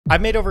I've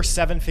made over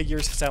 7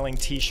 figures selling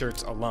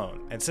t-shirts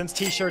alone, and since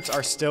t-shirts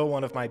are still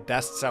one of my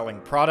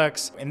best-selling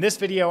products, in this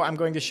video I'm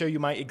going to show you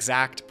my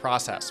exact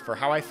process for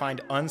how I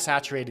find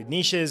unsaturated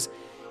niches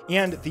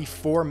and the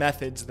 4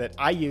 methods that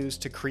I use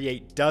to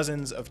create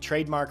dozens of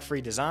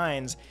trademark-free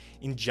designs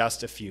in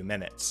just a few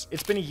minutes.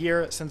 It's been a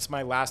year since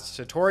my last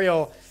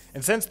tutorial,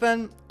 and since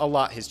then, a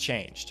lot has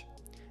changed.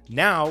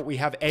 Now we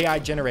have AI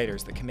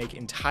generators that can make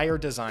entire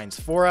designs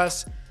for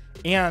us,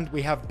 and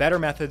we have better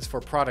methods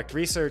for product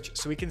research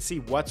so we can see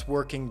what's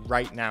working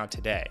right now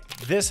today.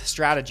 This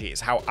strategy is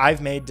how I've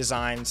made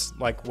designs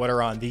like what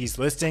are on these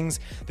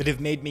listings that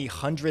have made me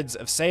hundreds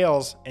of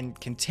sales and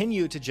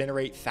continue to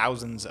generate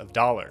thousands of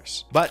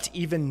dollars. But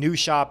even new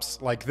shops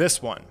like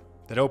this one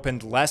that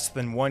opened less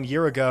than 1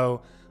 year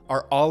ago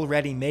are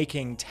already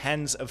making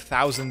tens of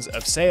thousands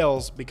of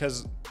sales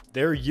because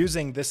they're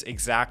using this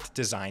exact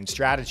design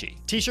strategy.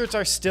 T-shirts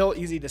are still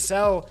easy to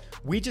sell,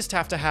 we just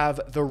have to have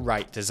the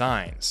right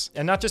designs.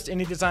 And not just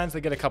any designs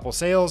that get a couple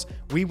sales,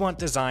 we want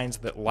designs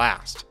that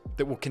last,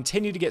 that will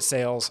continue to get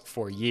sales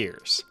for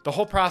years. The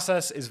whole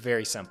process is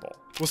very simple.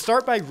 We'll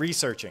start by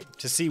researching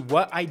to see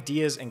what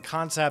ideas and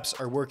concepts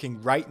are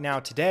working right now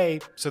today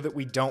so that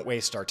we don't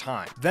waste our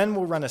time. Then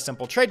we'll run a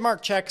simple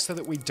trademark check so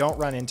that we don't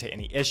run into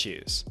any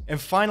issues.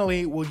 And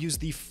finally, we'll use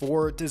the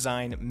 4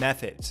 design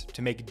methods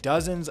to make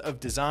dozens of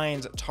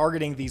designs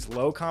targeting these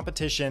low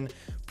competition,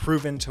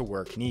 proven to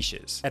work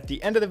niches. At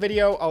the end of the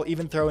video, I'll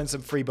even throw in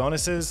some free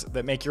bonuses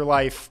that make your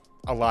life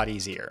a lot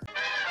easier.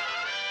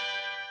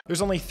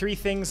 There's only 3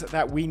 things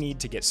that we need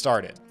to get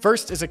started.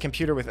 First is a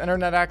computer with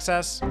internet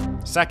access.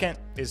 Second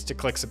is to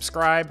click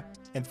subscribe.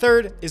 And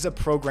third is a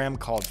program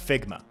called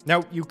Figma.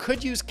 Now, you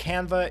could use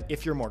Canva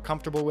if you're more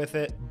comfortable with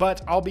it,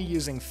 but I'll be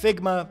using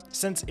Figma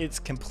since it's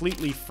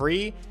completely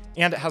free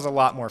and it has a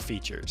lot more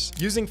features.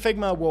 Using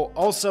Figma will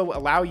also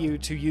allow you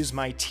to use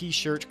my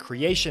t-shirt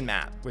creation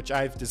map, which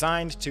I've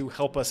designed to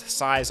help us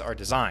size our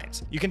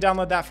designs. You can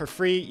download that for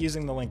free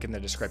using the link in the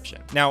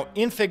description. Now,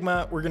 in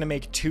Figma, we're gonna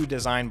make 2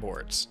 design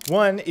boards.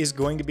 One is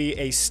going to be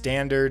a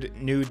standard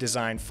new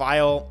design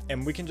file,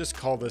 and we can just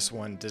call this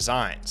one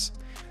Designs.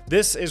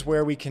 This is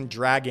where we can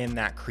drag in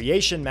that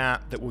creation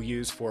map that we'll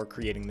use for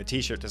creating the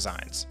t-shirt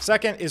designs.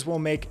 Second is we'll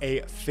make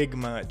a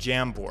Figma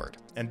Jamboard,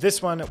 and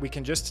this one we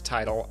can just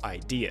title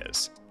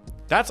Ideas.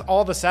 That's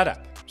all the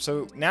setup.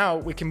 So now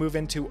we can move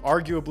into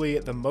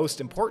arguably the most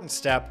important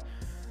step,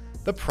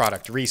 the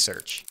product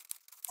research.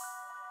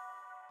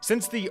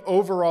 Since the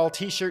overall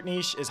t-shirt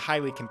niche is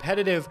highly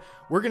competitive,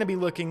 we're gonna be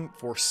looking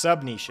for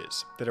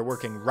sub-niches that are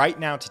working right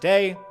now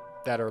today,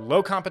 that are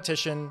low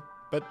competition,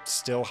 but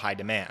still high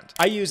demand.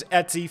 I use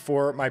Etsy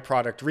for my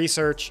product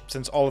research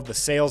since all of the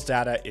sales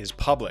data is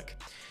public.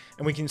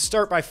 And we can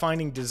start by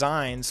finding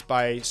designs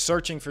by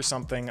searching for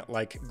something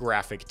like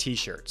graphic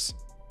t-shirts.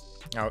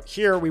 Now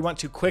here we want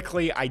to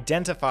quickly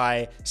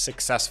identify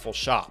successful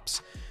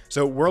shops.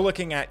 So we're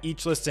looking at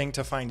each listing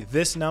to find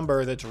this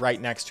number that's right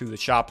next to the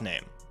shop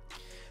name.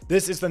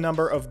 This is the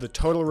number of the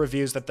total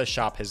reviews that the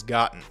shop has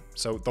gotten.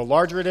 So the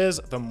larger it is,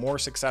 the more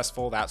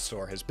successful that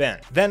store has been.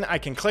 Then I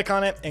can click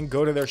on it and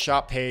go to their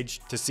shop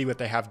page to see what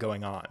they have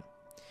going on.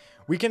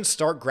 We can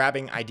start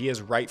grabbing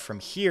ideas right from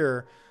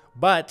here,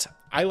 but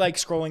I like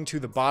scrolling to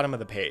the bottom of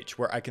the page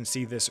where I can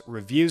see this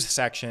reviews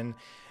section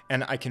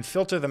and I can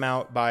filter them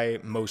out by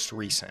most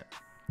recent.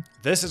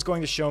 This is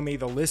going to show me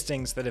the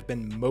listings that have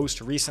been most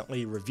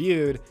recently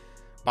reviewed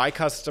by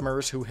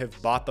customers who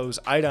have bought those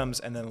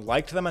items and then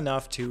liked them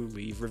enough to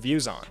leave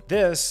reviews on.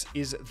 This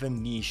is the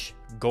niche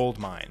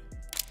goldmine,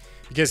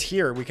 because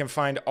here we can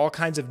find all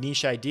kinds of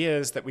niche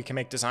ideas that we can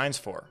make designs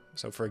for.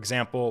 So for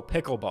example,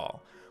 pickleball,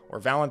 or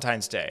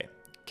Valentine's Day,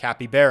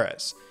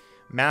 capybaras,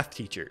 math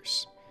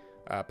teachers,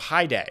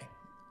 Pi Day,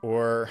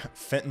 or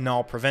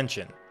fentanyl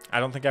prevention. I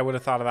don't think I would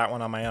have thought of that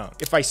one on my own.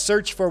 If I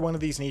search for one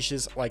of these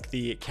niches like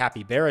the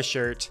capybara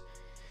shirt,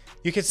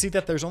 you can see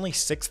that there's only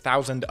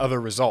 6,000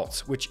 other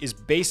results, which is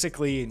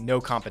basically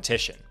no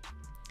competition.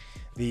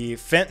 The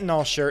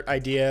fentanyl shirt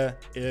idea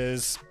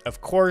is, of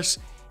course,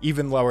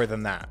 even lower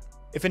than that.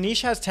 If a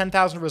niche has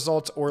 10,000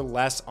 results or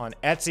less on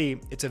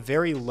Etsy, it's a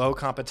very low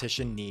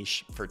competition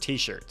niche for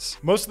t-shirts.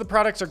 Most of the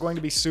products are going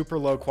to be super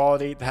low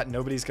quality that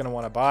nobody's going to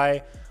want to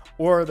buy,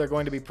 or they're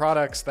going to be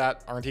products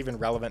that aren't even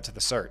relevant to the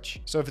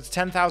search. So if it's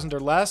 10,000 or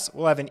less,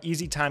 we'll have an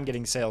easy time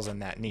getting sales in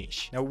that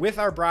niche. Now with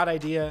our broad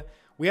idea,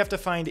 we have to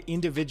find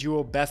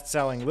individual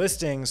best-selling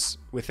listings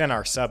within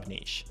our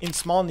sub-niche. In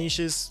small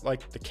niches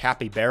like the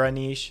capybara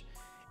niche,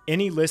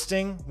 any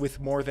listing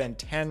with more than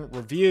 10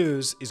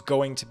 reviews is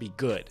going to be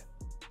good.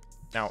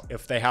 Now,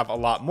 if they have a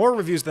lot more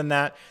reviews than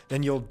that,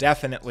 then you'll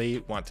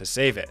definitely want to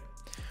save it.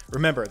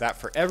 Remember that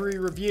for every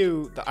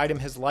review, the item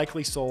has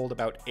likely sold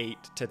about 8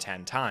 to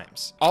 10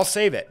 times. I'll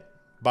save it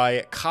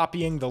by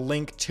copying the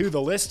link to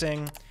the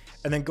listing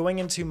and then going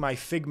into my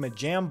Figma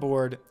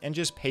Jamboard and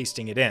just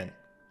pasting it in.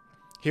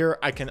 Here,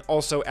 I can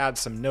also add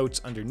some notes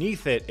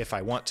underneath it if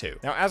I want to.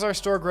 Now, as our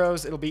store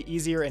grows, it'll be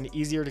easier and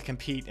easier to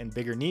compete in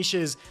bigger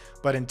niches,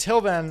 but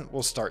until then,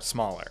 we'll start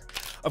smaller.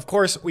 Of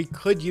course, we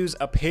could use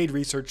a paid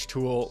research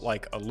tool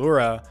like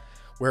Allura,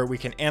 where we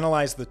can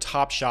analyze the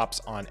top shops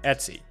on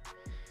Etsy.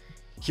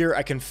 Here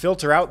I can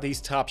filter out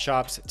these top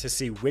shops to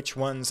see which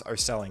ones are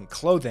selling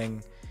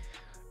clothing,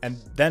 and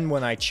then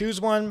when I choose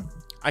one,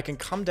 I can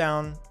come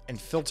down and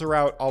filter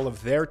out all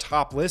of their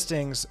top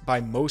listings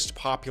by most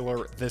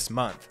popular this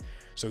month.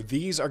 So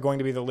these are going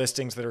to be the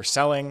listings that are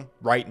selling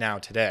right now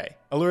today.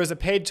 Allure is a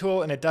paid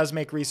tool and it does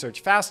make research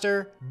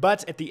faster,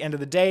 but at the end of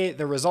the day,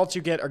 the results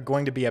you get are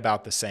going to be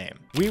about the same.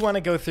 We want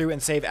to go through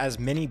and save as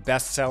many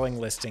best-selling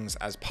listings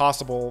as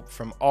possible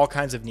from all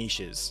kinds of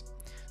niches.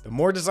 The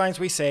more designs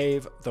we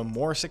save, the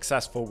more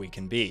successful we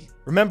can be.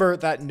 Remember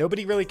that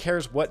nobody really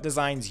cares what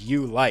designs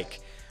you like.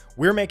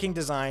 We're making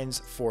designs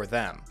for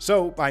them.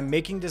 So by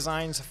making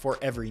designs for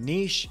every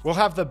niche, we'll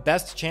have the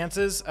best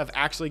chances of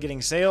actually getting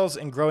sales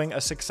and growing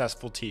a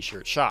successful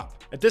t-shirt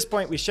shop. At this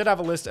point, we should have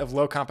a list of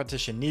low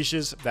competition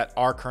niches that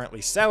are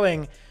currently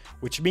selling,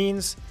 which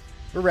means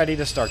we're ready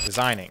to start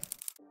designing.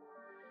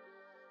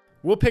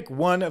 We'll pick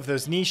one of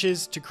those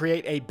niches to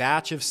create a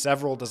batch of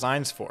several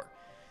designs for.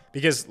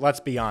 Because let's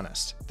be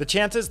honest, the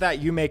chances that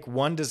you make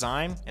one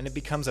design and it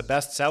becomes a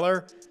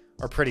bestseller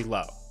are pretty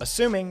low.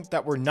 Assuming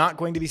that we're not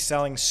going to be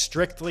selling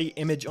strictly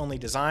image-only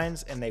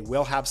designs and they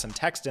will have some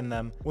text in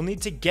them, we'll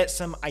need to get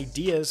some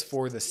ideas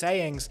for the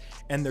sayings,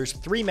 and there's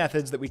 3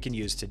 methods that we can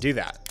use to do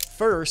that.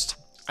 First,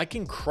 I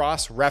can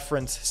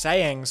cross-reference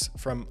sayings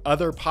from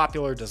other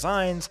popular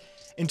designs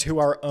into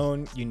our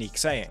own unique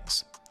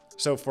sayings.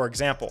 So for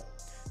example,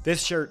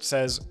 this shirt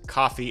says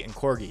coffee and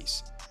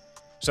corgis.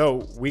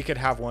 So we could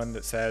have one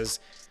that says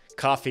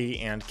coffee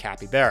and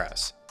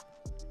capybaras.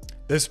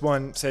 This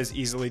one says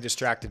easily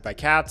distracted by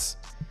cats,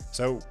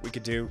 so we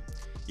could do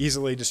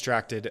easily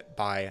distracted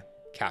by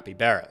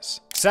capybaras.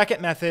 Second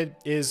method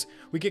is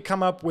we could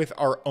come up with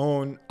our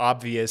own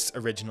obvious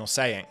original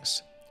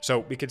sayings. So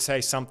we could say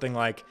something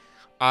like,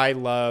 I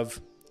love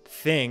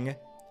thing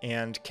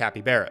and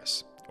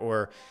capybaras,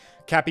 or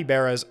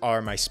capybaras are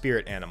my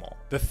spirit animal.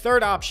 The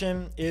third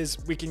option is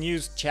we can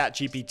use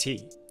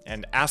ChatGPT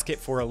and ask it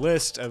for a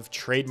list of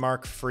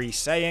trademark free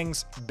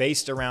sayings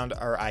based around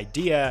our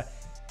idea,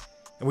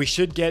 and we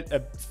should get a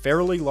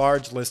fairly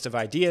large list of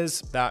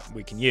ideas that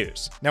we can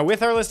use. Now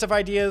with our list of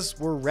ideas,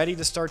 we're ready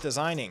to start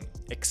designing,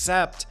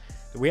 except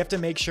that we have to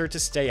make sure to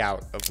stay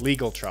out of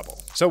legal trouble.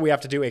 So we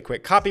have to do a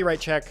quick copyright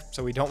check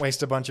so we don't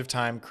waste a bunch of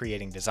time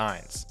creating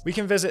designs. We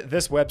can visit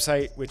this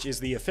website, which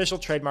is the official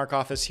trademark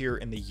office here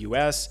in the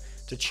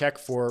US, to check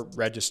for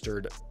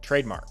registered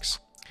trademarks.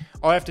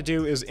 All I have to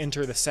do is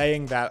enter the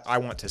saying that I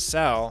want to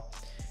sell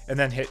and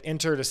then hit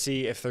enter to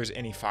see if there's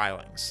any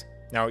filings.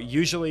 Now,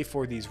 usually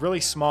for these really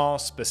small,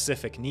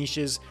 specific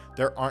niches,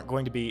 there aren't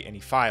going to be any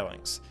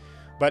filings.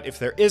 But if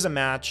there is a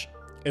match,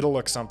 it'll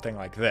look something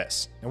like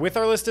this. And with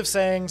our list of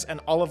sayings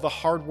and all of the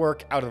hard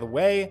work out of the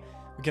way,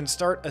 we can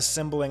start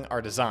assembling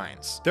our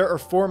designs. There are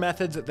 4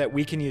 methods that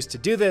we can use to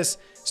do this,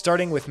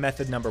 starting with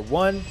method number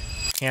 1,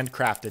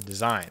 handcrafted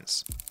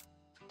designs.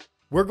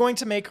 We're going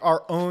to make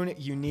our own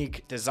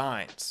unique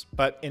designs,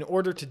 but in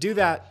order to do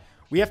that,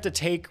 we have to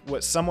take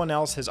what someone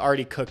else has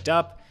already cooked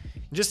up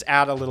and just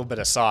add a little bit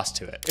of sauce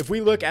to it. If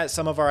we look at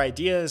some of our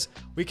ideas,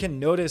 we can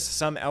notice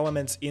some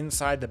elements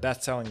inside the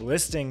best-selling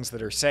listings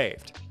that are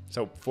saved.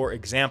 So for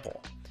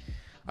example,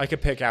 I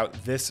could pick out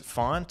this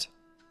font,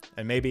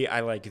 and maybe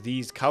I like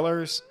these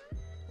colors,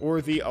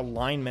 or the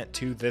alignment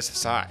to this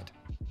side.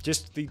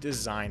 Just the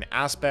design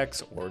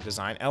aspects or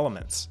design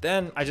elements.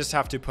 Then I just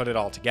have to put it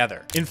all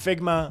together. In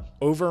Figma,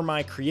 over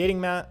my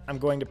creating mat, I'm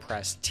going to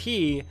press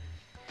T,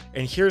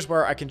 and here's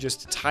where I can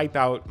just type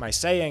out my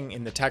saying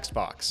in the text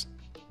box.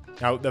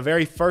 Now, the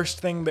very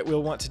first thing that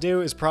we'll want to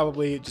do is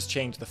probably just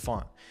change the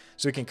font.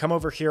 So we can come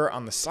over here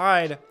on the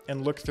side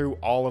and look through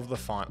all of the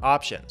font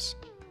options.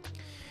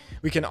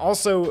 We can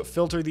also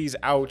filter these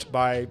out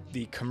by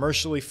the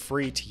commercially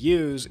free to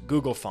use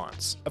Google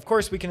fonts. Of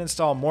course, we can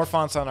install more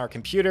fonts on our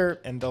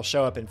computer and they'll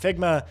show up in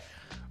Figma,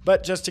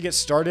 but just to get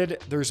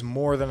started, there's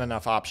more than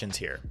enough options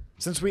here.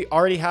 Since we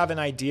already have an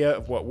idea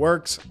of what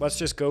works, let's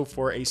just go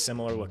for a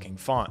similar looking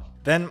font.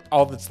 Then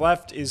all that's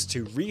left is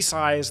to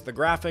resize the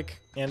graphic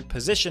and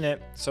position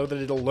it so that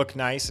it'll look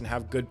nice and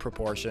have good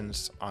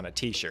proportions on a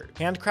t-shirt.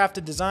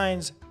 Handcrafted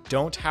designs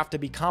don't have to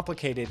be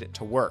complicated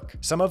to work.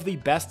 Some of the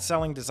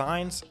best-selling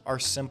designs are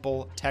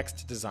simple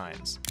text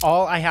designs.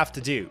 All I have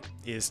to do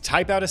is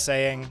type out a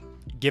saying,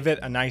 give it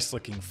a nice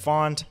looking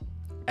font,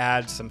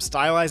 add some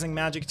stylizing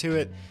magic to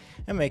it,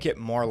 and make it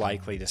more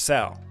likely to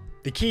sell.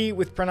 The key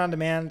with print on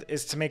demand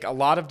is to make a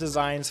lot of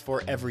designs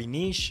for every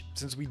niche,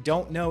 since we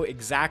don't know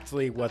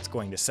exactly what's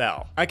going to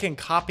sell. I can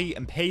copy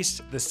and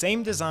paste the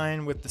same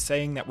design with the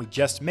saying that we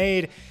just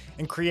made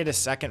and create a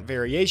second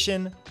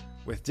variation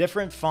with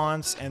different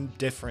fonts and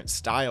different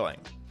styling.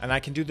 And I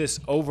can do this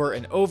over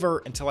and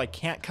over until I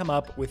can't come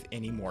up with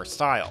any more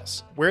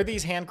styles. Where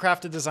these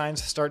handcrafted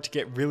designs start to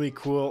get really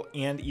cool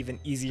and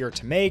even easier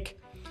to make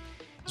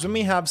is when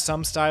we have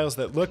some styles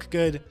that look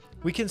good,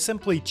 we can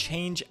simply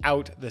change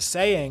out the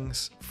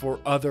sayings for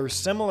other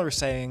similar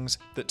sayings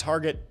that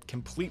target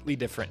completely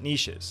different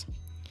niches.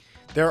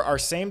 There are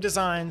same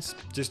designs,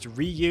 just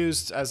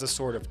reused as a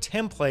sort of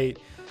template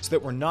so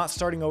that we're not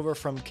starting over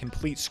from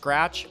complete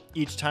scratch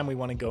each time we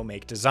want to go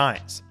make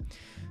designs.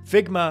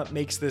 Figma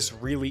makes this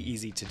really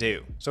easy to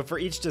do. So for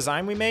each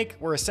design we make,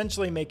 we're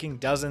essentially making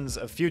dozens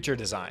of future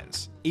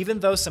designs. Even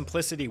though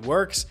simplicity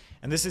works,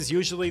 and this is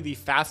usually the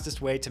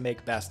fastest way to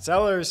make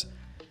bestsellers,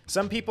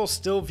 some people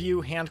still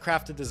view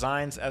handcrafted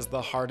designs as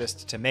the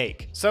hardest to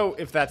make. So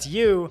if that's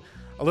you,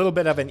 a little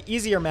bit of an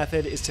easier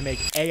method is to make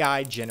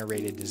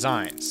AI-generated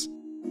designs.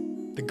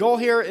 The goal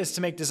here is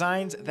to make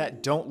designs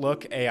that don't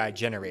look AI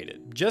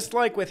generated. Just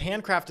like with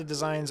handcrafted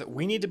designs,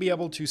 we need to be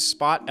able to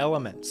spot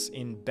elements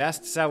in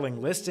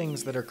best-selling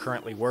listings that are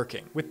currently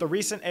working. With the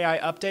recent AI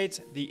updates,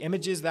 the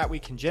images that we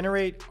can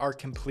generate are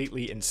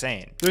completely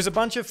insane. There's a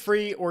bunch of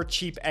free or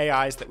cheap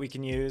AIs that we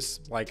can use,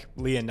 like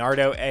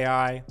Leonardo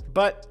AI,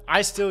 but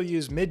I still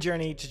use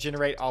Midjourney to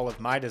generate all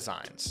of my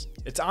designs.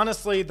 It's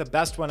honestly the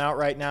best one out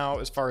right now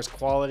as far as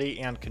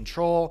quality and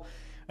control,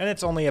 and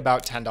it's only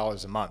about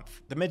 $10 a month.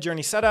 The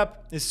Midjourney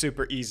setup is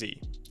super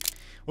easy.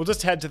 We'll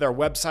just head to their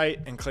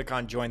website and click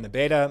on Join the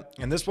Beta,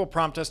 and this will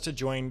prompt us to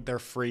join their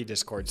free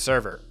Discord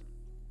server.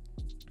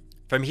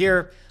 From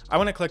here, I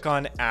want to click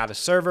on Add a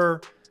Server,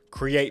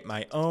 create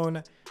my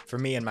own for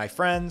me and my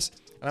friends,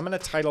 and I'm going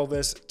to title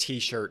this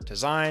T-shirt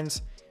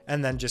Designs,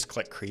 and then just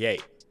click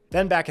Create.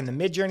 Then back in the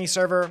Midjourney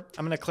server,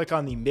 I'm going to click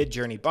on the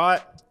Midjourney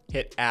bot,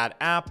 hit Add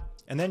App,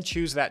 and then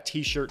choose that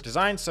t-shirt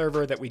design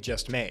server that we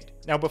just made.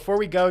 Now, before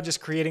we go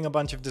just creating a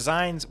bunch of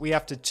designs, we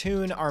have to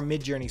tune our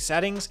Midjourney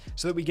settings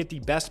so that we get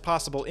the best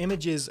possible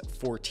images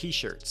for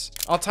t-shirts.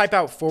 I'll type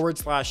out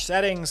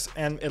 /settings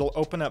and it'll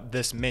open up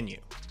this menu.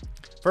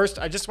 First,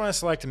 I just want to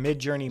select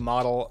Midjourney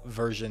model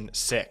version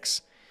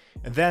 6.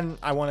 And then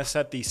I want to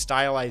set the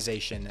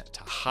stylization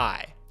to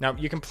high. Now,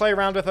 you can play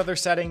around with other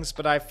settings,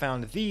 but I've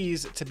found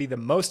these to be the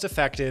most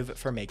effective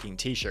for making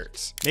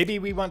t-shirts. Maybe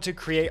we want to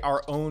create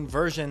our own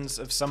versions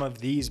of some of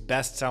these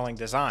best-selling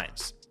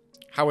designs.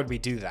 How would we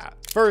do that?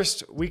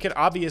 First, we could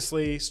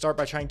obviously start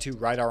by trying to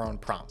write our own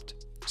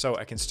prompt. So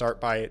I can start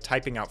by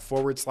typing out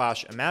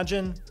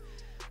 /imagine,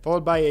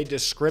 followed by a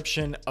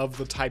description of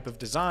the type of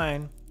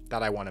design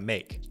that I want to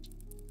make.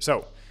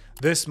 So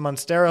this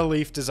Monstera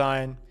leaf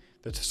design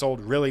that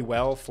sold really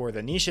well for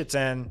the niche it's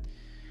in,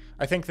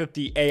 I think that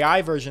the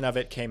AI version of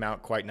it came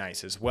out quite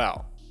nice as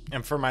well.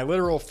 And for my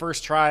literal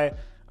first try,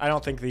 I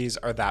don't think these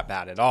are that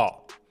bad at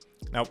all.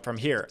 Now from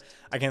here,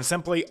 I can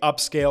simply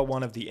upscale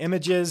one of the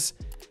images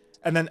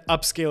and then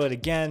upscale it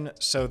again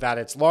so that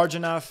it's large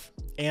enough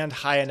and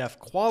high enough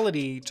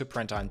quality to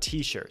print on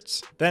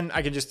t-shirts. Then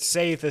I can just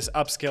save this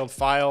upscaled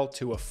file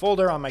to a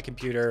folder on my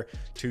computer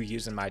to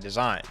use in my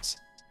designs.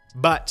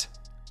 But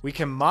we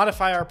can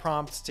modify our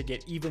prompts to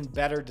get even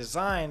better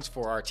designs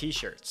for our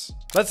t-shirts.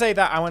 Let's say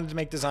that I wanted to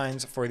make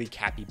designs for the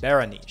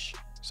capybara niche.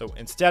 So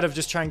instead of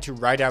just trying to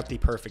write out the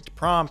perfect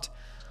prompt,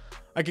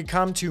 I could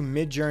come to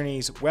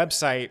Midjourney's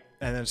website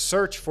and then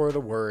search for the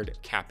word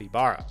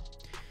capybara.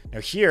 Now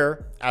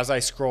here, as I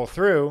scroll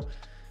through,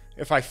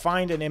 if I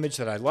find an image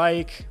that I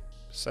like,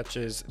 such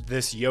as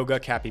this yoga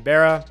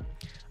capybara,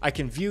 I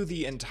can view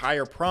the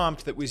entire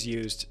prompt that was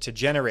used to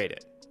generate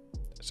it.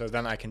 So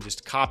then I can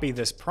just copy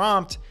this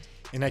prompt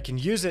and I can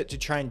use it to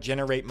try and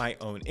generate my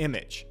own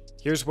image.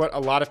 Here's what a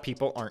lot of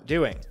people aren't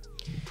doing.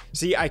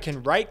 See, I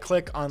can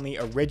right-click on the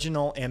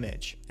original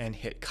image and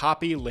hit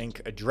Copy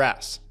Link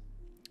Address.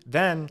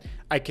 Then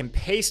I can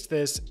paste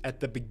this at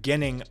the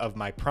beginning of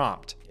my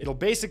prompt. It'll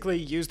basically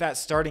use that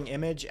starting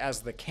image as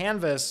the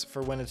canvas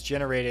for when it's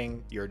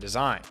generating your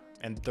design,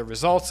 and the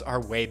results are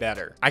way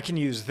better. I can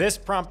use this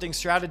prompting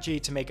strategy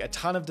to make a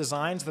ton of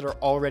designs that are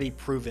already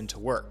proven to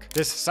work.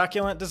 This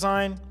succulent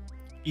design,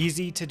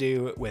 easy to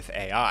do with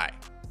AI.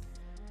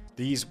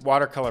 These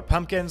watercolor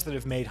pumpkins that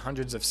have made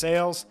hundreds of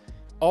sales,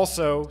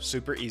 also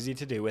super easy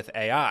to do with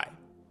AI.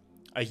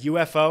 A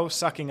UFO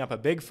sucking up a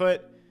Bigfoot,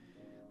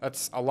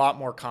 that's a lot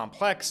more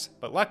complex,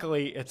 but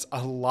luckily it's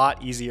a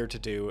lot easier to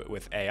do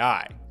with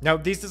AI. Now,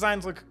 these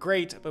designs look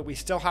great, but we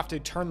still have to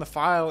turn the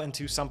file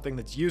into something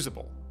that's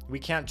usable. We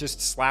can't just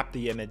slap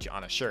the image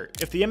on a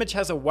shirt. If the image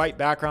has a white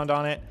background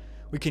on it,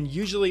 we can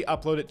usually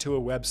upload it to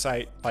a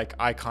website like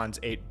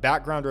Icon's 8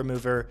 background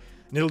remover,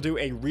 and it'll do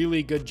a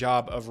really good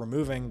job of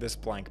removing this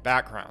blank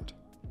background.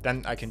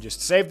 Then I can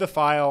just save the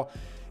file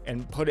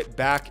and put it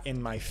back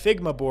in my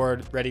Figma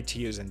board ready to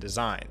use in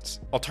designs.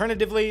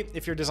 Alternatively,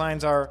 if your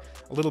designs are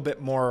a little bit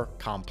more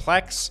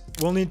complex,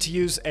 we'll need to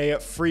use a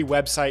free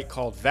website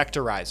called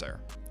Vectorizer.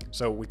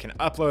 So we can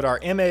upload our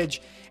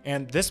image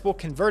and this will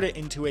convert it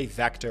into a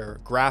vector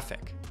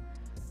graphic.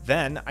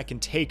 Then I can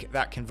take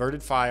that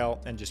converted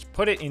file and just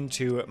put it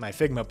into my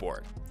Figma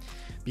board.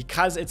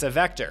 Because it's a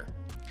vector,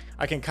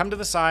 I can come to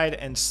the side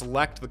and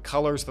select the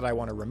colors that I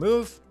want to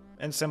remove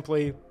and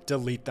simply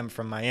delete them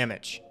from my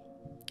image.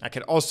 I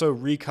can also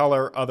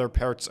recolor other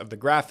parts of the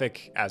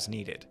graphic as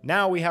needed.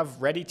 Now we have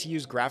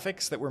ready-to-use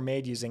graphics that were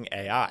made using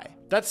AI.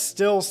 That's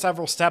still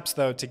several steps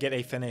though to get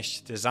a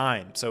finished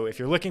design. So if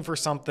you're looking for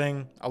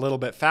something a little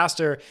bit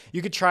faster,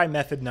 you could try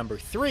method number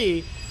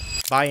 3,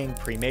 buying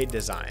pre-made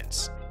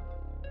designs.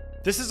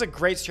 This is a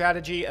great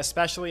strategy,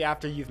 especially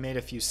after you've made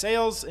a few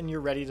sales and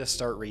you're ready to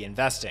start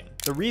reinvesting.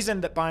 The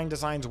reason that buying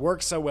designs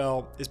works so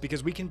well is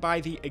because we can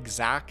buy the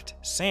exact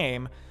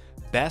same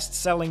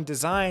best-selling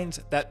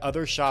designs that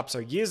other shops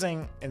are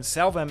using and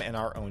sell them in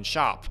our own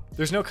shop.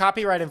 There's no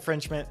copyright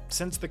infringement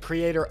since the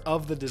creator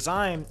of the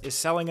design is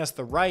selling us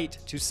the right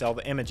to sell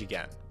the image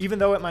again. Even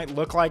though it might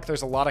look like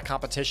there's a lot of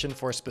competition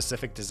for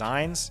specific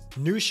designs,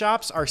 new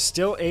shops are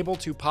still able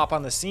to pop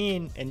on the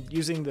scene and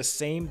using the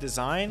same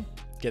design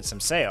get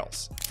some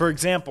sales. For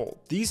example,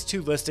 these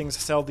two listings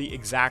sell the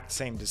exact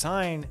same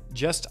design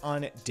just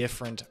on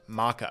different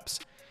mockups.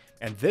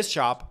 And this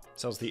shop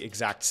sells the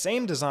exact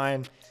same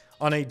design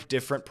on a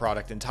different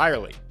product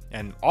entirely,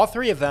 and all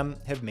three of them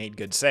have made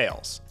good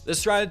sales. This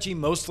strategy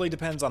mostly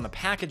depends on the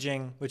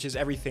packaging, which is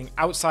everything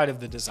outside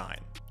of the design,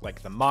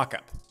 like the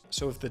mockup.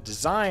 So if the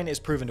design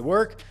is proven to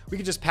work, we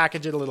can just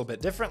package it a little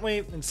bit differently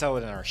and sell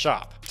it in our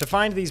shop. To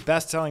find these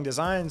best-selling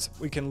designs,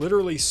 we can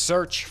literally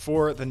search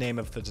for the name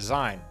of the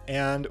design,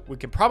 and we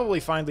can probably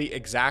find the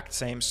exact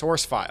same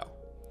source file.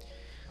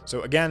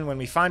 So again, when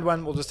we find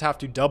one, we'll just have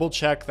to double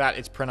check that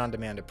it's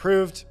print-on-demand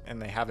approved,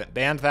 and they haven't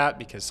banned that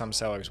because some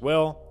sellers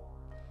will.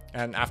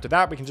 And after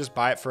that, we can just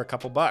buy it for a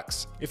couple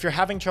bucks. If you're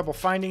having trouble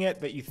finding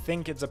it, but you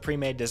think it's a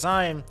pre-made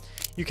design,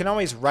 you can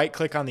always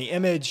right-click on the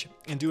image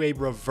and do a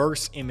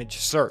reverse image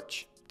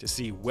search to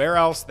see where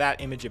else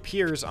that image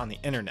appears on the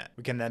internet.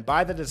 We can then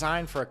buy the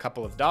design for a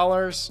couple of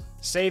dollars,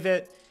 save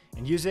it,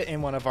 and use it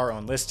in one of our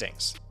own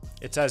listings.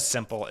 It's as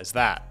simple as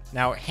that.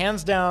 Now,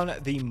 hands down,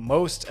 the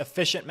most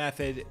efficient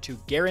method to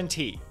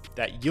guarantee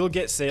that you'll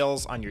get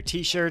sales on your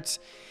t-shirts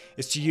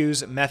is to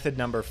use method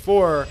number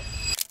 4,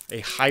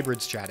 a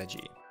hybrid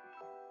strategy.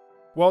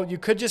 Well, you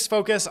could just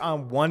focus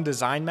on one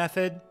design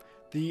method.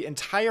 The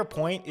entire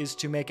point is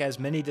to make as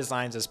many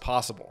designs as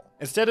possible.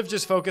 Instead of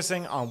just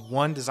focusing on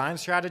one design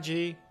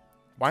strategy,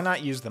 why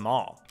not use them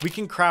all? We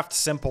can craft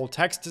simple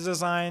text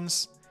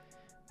designs,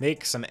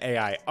 make some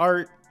AI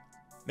art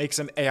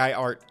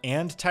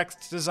and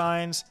text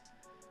designs,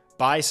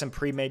 buy some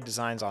pre-made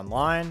designs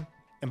online.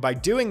 And by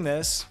doing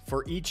this,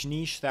 for each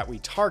niche that we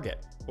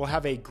target, we'll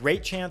have a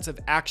great chance of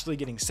actually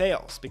getting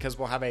sales because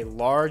we'll have a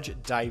large,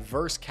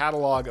 diverse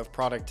catalog of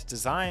product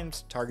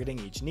designs targeting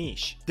each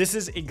niche. This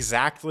is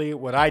exactly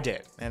what I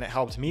did, and it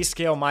helped me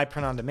scale my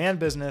print-on-demand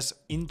business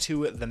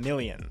into the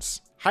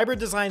millions. Hybrid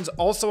designs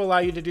also allow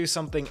you to do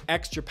something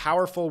extra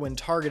powerful when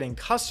targeting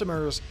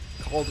customers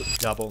called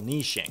double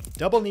niching.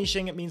 Double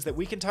niching means that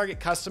we can target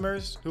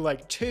customers who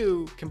like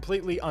two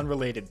completely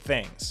unrelated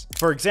things.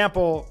 For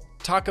example,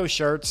 taco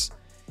shirts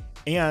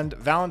and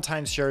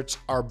Valentine's shirts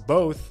are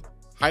both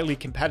highly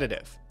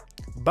competitive,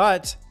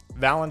 but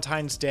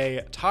Valentine's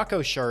Day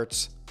taco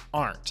shirts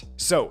aren't.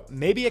 So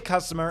maybe a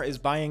customer is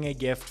buying a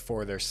gift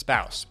for their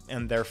spouse,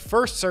 and their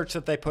first search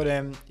that they put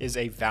in is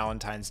a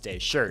Valentine's Day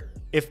shirt.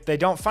 If they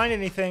don't find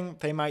anything,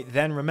 they might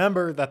then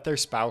remember that their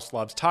spouse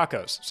loves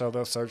tacos, so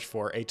they'll search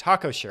for a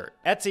taco shirt.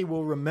 Etsy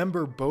will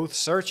remember both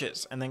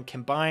searches and then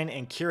combine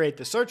and curate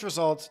the search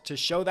results to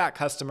show that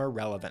customer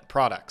relevant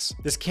products.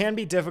 This can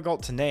be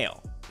difficult to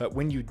nail, but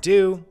when you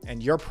do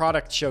and your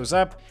product shows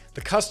up,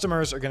 the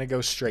customers are going to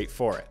go straight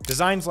for it.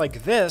 Designs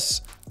like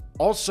this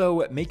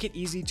also make it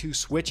easy to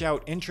switch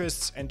out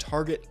interests and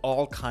target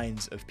all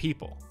kinds of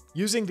people.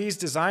 Using these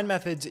design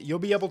methods, you'll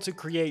be able to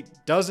create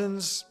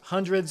dozens,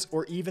 hundreds,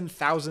 or even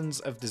thousands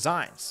of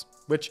designs,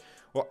 which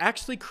will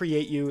actually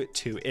create you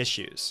 2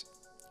 issues.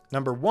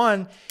 Number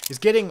 1 is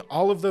getting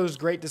all of those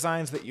great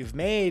designs that you've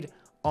made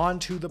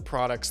onto the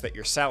products that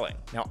you're selling.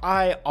 Now,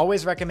 I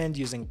always recommend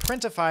using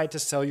Printify to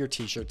sell your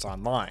t-shirts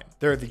online.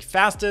 They're the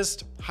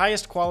fastest,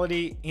 highest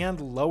quality,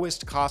 and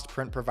lowest cost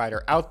print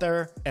provider out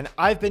there, and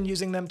I've been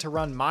using them to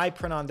run my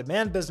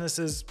print-on-demand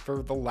businesses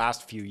for the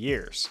last few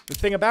years. The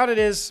thing about it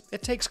is,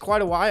 it takes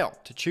quite a while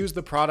to choose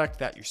the product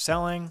that you're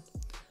selling,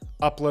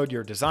 upload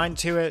your design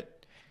to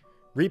it,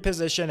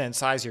 reposition and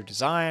size your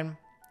design,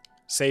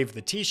 save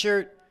the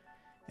t-shirt,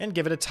 and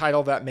give it a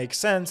title that makes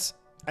sense,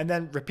 and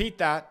then repeat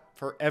that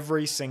for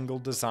every single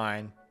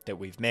design that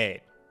we've made.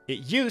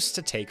 It used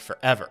to take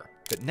forever,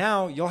 but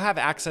now you'll have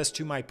access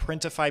to my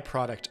Printify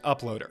product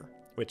uploader,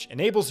 which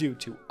enables you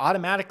to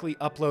automatically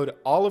upload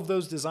all of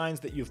those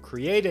designs that you've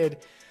created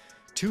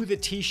to the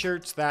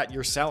t-shirts that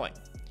you're selling,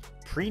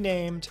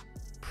 pre-named,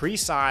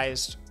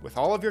 pre-sized, with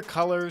all of your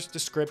colors,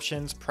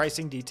 descriptions,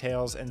 pricing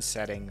details, and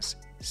settings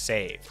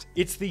saved.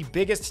 It's the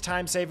biggest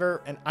time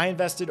saver, and I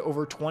invested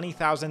over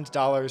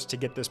 $20,000 to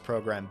get this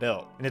program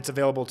built, and it's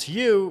available to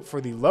you for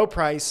the low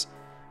price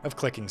of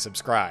clicking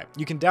subscribe.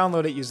 You can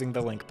download it using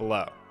the link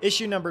below.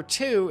 Issue number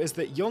 2 is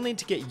that you'll need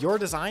to get your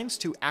designs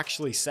to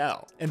actually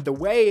sell. And the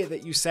way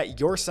that you set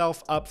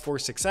yourself up for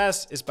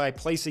success is by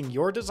placing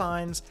your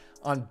designs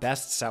on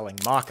best-selling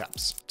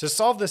mockups. To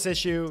solve this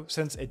issue,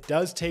 since it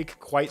does take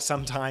quite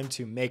some time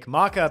to make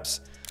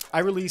mockups, I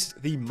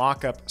released the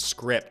mockup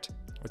script,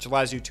 which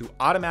allows you to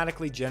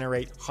automatically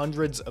generate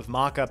hundreds of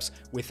mockups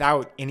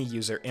without any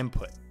user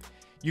input.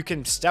 You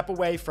can step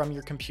away from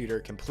your computer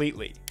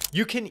completely.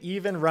 You can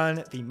even run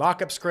the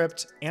mockup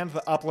script and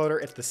the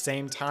uploader at the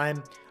same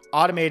time.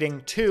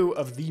 automating 2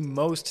 of the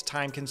most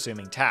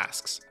time-consuming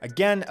tasks.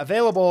 Again,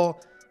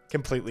 available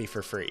completely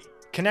for free.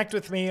 Connect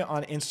with me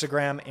on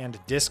Instagram and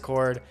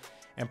Discord,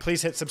 and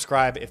please hit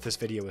subscribe if this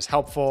video was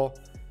helpful.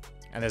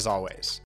 And as always,